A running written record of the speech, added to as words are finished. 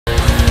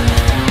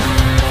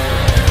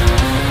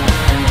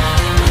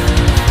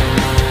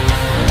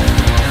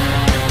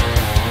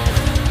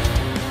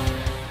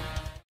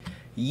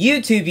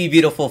YouTube, you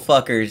beautiful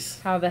fuckers.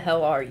 How the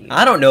hell are you?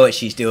 I don't know what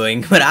she's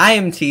doing, but I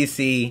am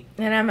TC.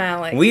 And I'm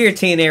Alex. We are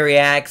TNA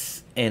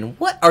Reacts, and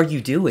what are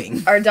you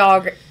doing? Our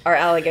dog are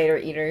alligator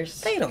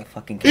eaters. They don't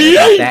fucking care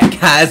about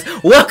that,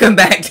 guys. Welcome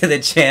back to the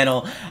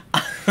channel.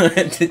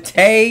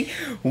 Today,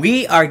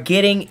 we are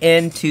getting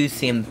into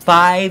some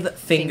Five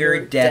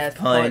Finger Death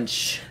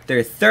Punch.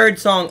 Their third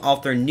song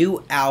off their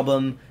new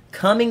album,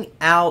 coming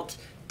out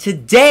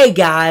today,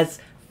 guys.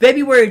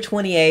 February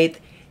 28th.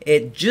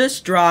 It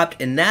just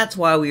dropped, and that's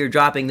why we are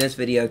dropping this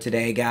video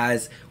today,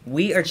 guys.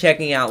 We are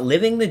checking out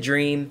Living the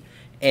Dream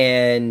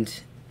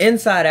and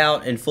Inside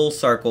Out and Full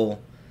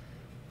Circle.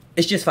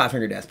 It's just Five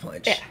Finger Death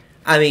Punch. Yeah.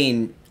 I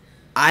mean,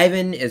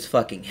 Ivan is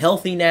fucking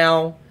healthy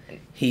now.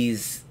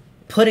 He's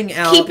putting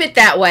out... Keep it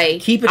that way,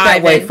 Keep it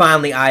that way,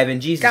 finally, Ivan.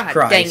 Jesus God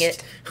Christ. dang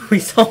it. We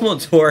saw him on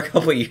tour a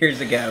couple years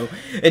ago,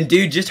 and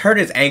dude just hurt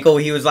his ankle.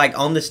 He was like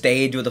on the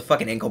stage with a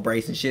fucking ankle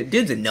brace and shit.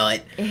 Dude's a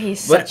nut. He's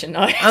such a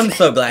nut. I'm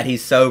so glad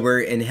he's sober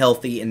and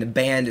healthy, and the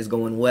band is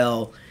going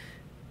well.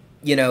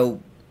 You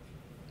know,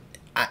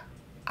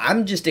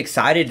 I'm just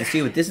excited to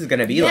see what this is going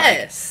to be like.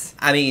 Yes.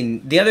 I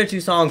mean, the other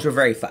two songs were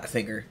very Five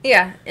Finger.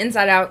 Yeah,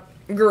 Inside Out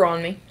grew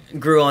on me.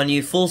 Grew on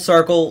you. Full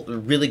Circle,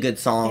 really good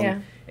song. Yeah.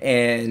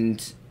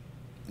 And,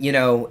 you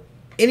know,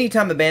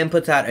 anytime a band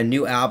puts out a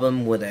new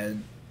album with a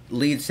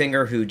lead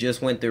singer who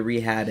just went through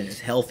rehab and is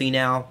healthy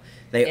now,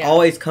 they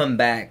always come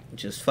back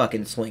just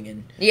fucking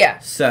swinging. Yeah.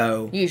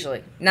 So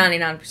usually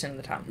 99% of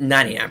the time.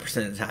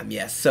 99% of the time,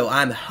 yes. So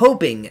I'm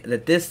hoping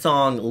that this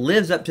song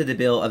lives up to the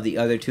bill of the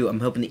other two. I'm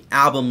hoping the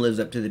album lives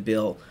up to the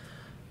bill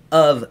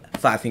of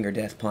Five Finger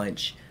Death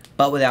Punch.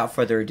 But without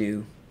further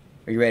ado,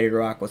 are you ready to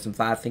rock with some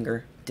Five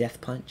Finger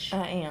Death Punch?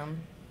 I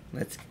am.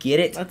 Let's get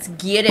it. Let's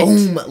get it.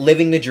 Boom.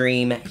 Living the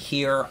Dream.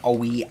 Here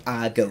we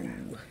go.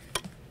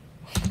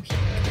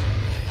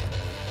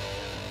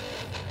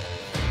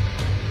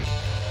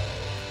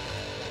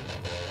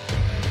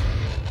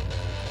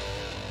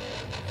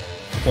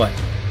 What?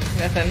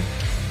 Nothing.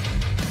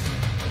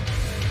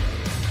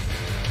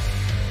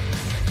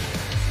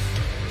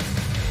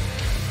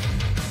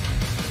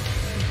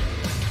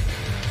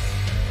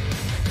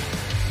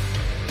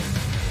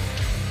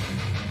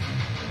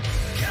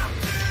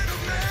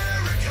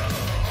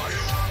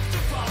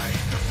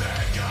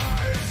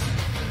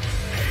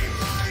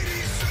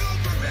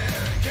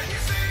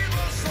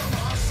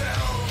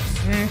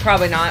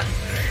 Probably not.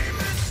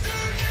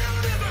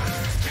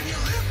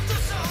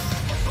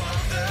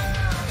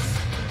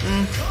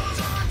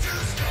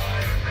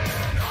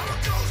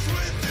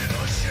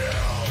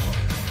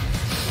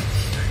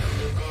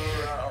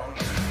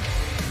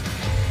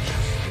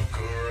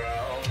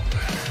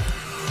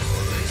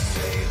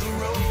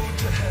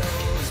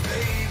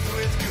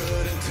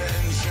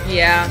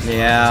 Yeah.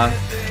 Yeah.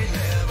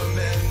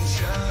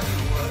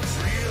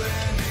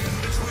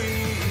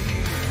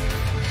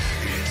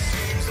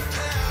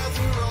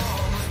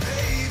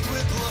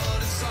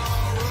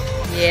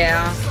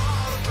 Yeah.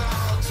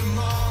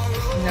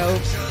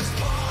 Nope.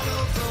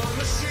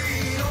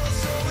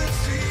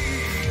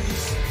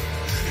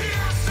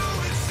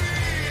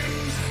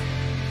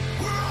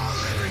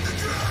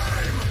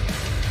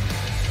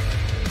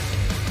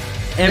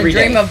 Every the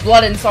dream day. of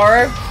blood and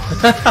sorrow.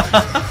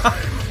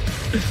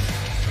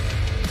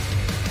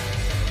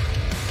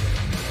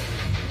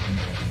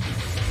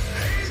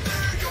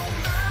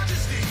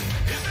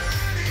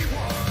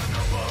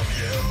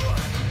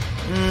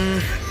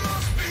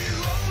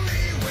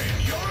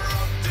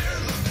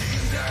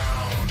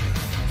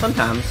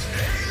 Sometimes.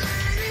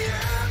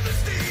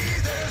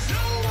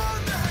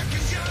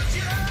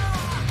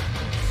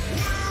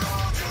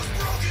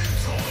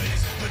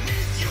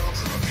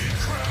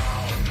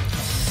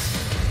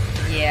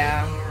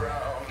 Yeah.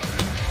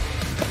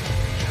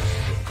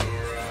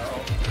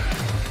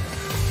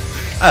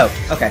 Oh,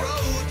 okay.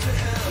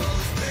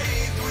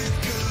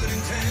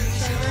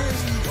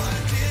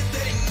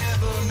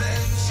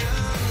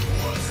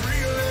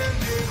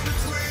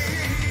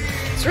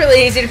 It's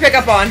really easy to pick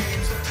up on.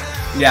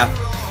 Yeah.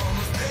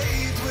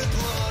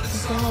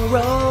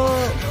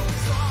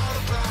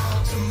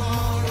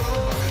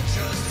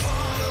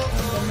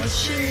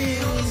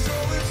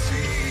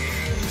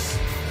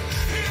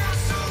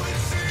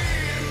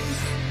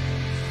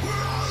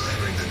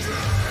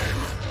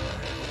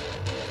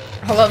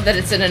 I love that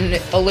it's in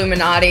an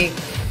Illuminati.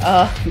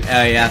 Oh,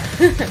 yeah.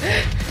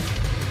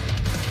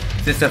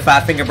 Is this a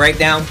Five Finger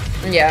breakdown?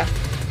 Yeah.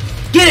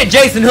 Get it,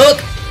 Jason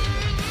Hook!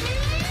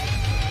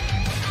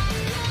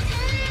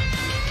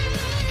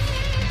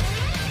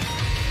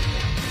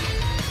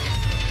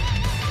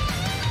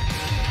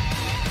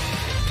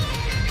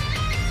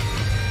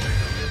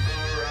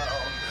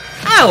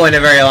 That wasn't a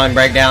very long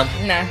breakdown.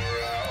 Nah.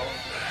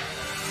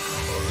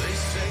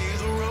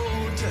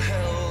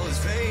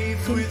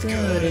 With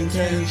good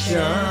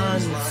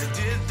intentions.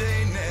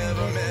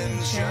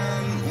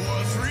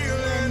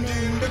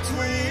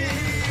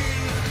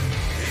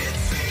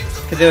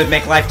 Because it would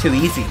make life too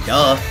easy,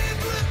 duh.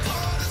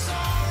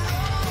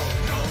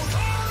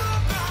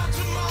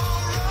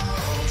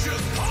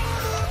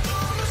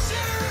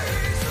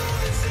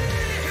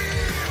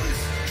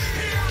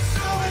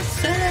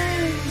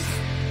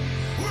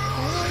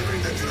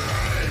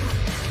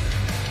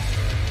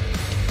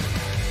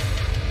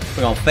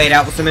 We're gonna fade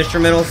out with some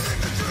instrumentals.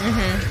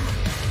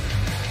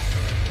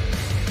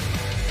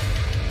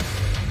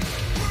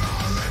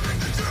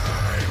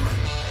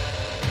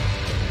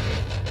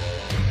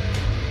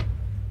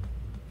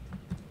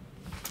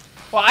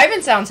 Well,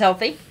 Ivan sounds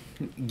healthy.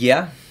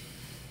 Yeah.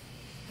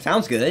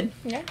 Sounds good.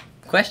 Yeah.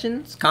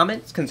 Questions,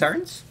 comments,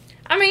 concerns?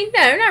 I mean,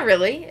 no, not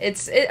really.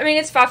 I mean,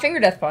 it's Five Finger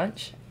Death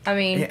Punch. I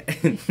mean,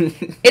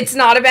 it's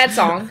not a bad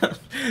song.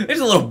 There's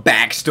a little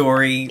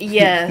backstory.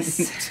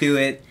 Yes. To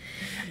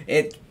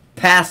it.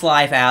 Past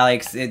life,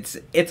 Alex. It's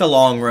a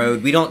long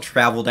road. We don't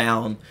travel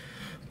down.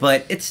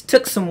 But it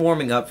took some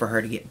warming up for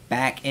her to get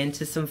back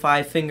into some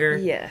Five Finger.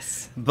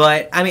 Yes.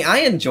 But, I mean, I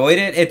enjoyed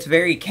it. It's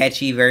very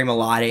catchy, very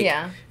melodic.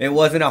 Yeah. It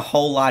wasn't a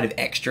whole lot of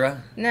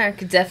extra. No,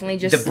 could definitely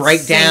just the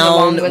breakdown sing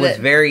along with was it.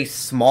 very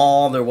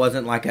small. There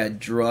wasn't like a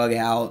drug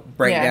out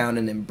breakdown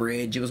and then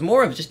bridge. It was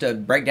more of just a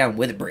breakdown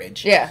with a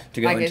bridge. Yeah.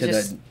 To go like into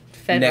just the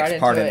fed next right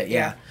part into of it.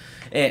 Yeah.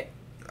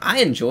 I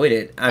enjoyed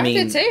it. I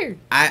mean, did too.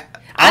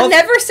 I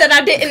never said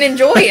I didn't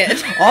enjoy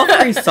it. all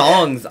 3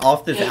 songs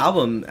off this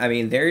album, I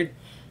mean, they're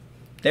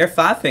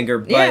Five Finger,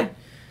 but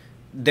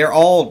they're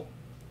all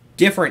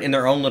different in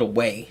their own little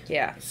way.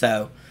 Yeah.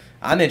 So,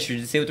 I'm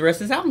interested to see what the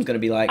rest of this album's going to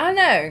be like. I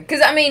know.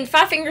 Because, I mean,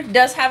 Five Finger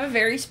does have a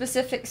very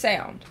specific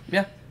sound.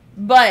 Yeah.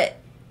 But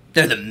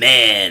They're the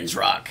man's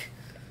rock.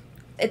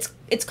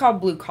 it's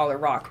called blue collar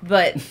rock,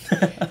 but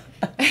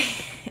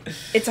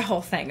it's a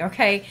whole thing,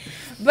 okay?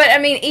 But, I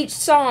mean, each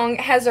song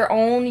has their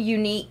own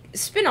unique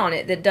spin on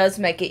it that does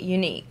make it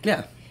unique.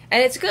 Yeah.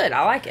 And it's good.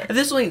 I like it.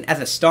 This one, as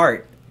a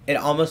start, it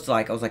almost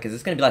like, I was like, is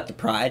this going to be like the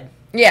Pride?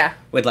 Yeah.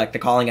 With like the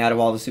calling out of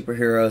all the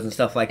superheroes and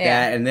stuff like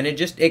that. And then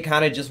it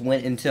kind of just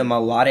went into a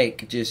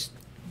melodic just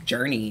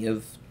journey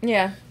of,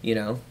 you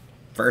know,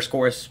 verse,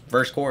 chorus.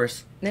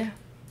 Yeah.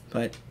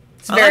 But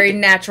it's a very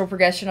natural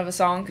progression of a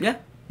song. Yeah.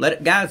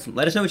 Guys,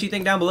 let us know what you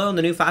think down below on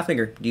the new Five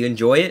Finger. Do you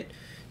enjoy it?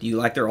 Do you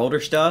like their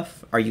older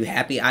stuff? Are you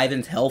happy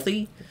Ivan's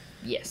healthy?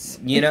 Yes.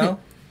 You know?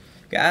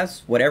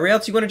 Guys, whatever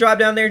else you want to drop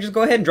down there, just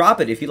go ahead and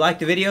drop it. If you like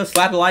the video,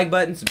 slap the like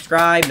button,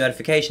 subscribe,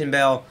 notification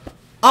bell,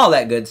 all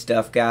that good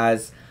stuff,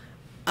 guys.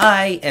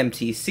 I am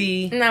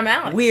TC. And I'm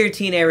Alex. We're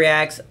TNA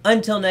Reacts.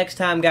 Until next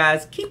time,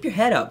 guys, keep your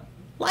head up.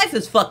 Life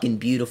is fucking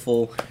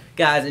beautiful.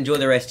 Guys, enjoy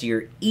the rest of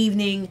your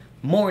evening,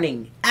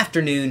 morning,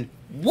 afternoon,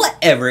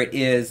 whatever it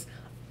is.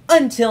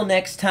 Until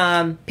next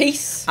time,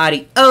 peace.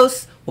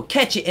 Adios. We'll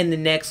catch you in the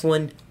next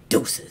one.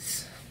 Deuces.